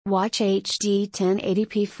Watch HD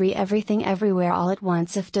 1080p free everything everywhere all at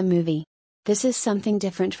once Afdah movie. This is something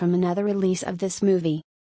different from another release of this movie.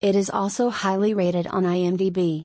 It is also highly rated on IMDb.